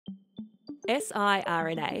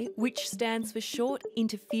siRNA, which stands for short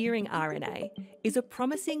interfering RNA, is a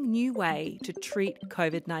promising new way to treat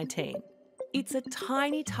COVID-19. It's a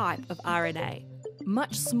tiny type of RNA,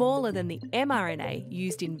 much smaller than the mRNA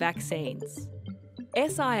used in vaccines.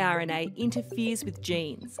 siRNA interferes with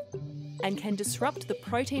genes and can disrupt the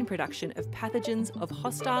protein production of pathogens of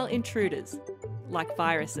hostile intruders, like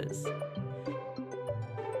viruses.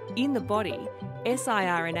 In the body,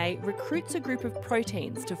 siRNA recruits a group of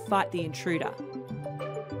proteins to fight the intruder.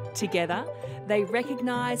 Together, they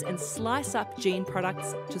recognise and slice up gene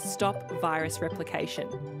products to stop virus replication.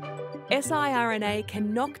 siRNA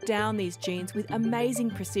can knock down these genes with amazing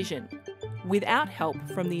precision, without help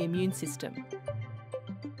from the immune system.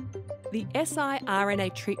 The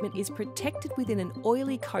siRNA treatment is protected within an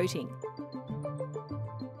oily coating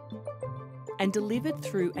and delivered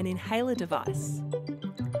through an inhaler device.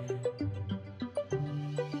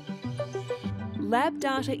 Lab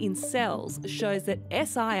data in cells shows that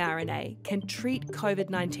siRNA can treat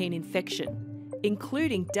COVID-19 infection,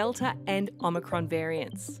 including Delta and Omicron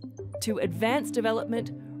variants. To advance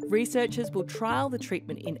development, researchers will trial the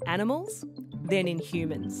treatment in animals, then in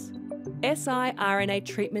humans. siRNA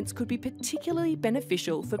treatments could be particularly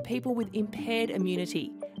beneficial for people with impaired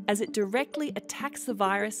immunity, as it directly attacks the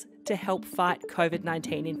virus to help fight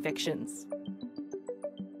COVID-19 infections.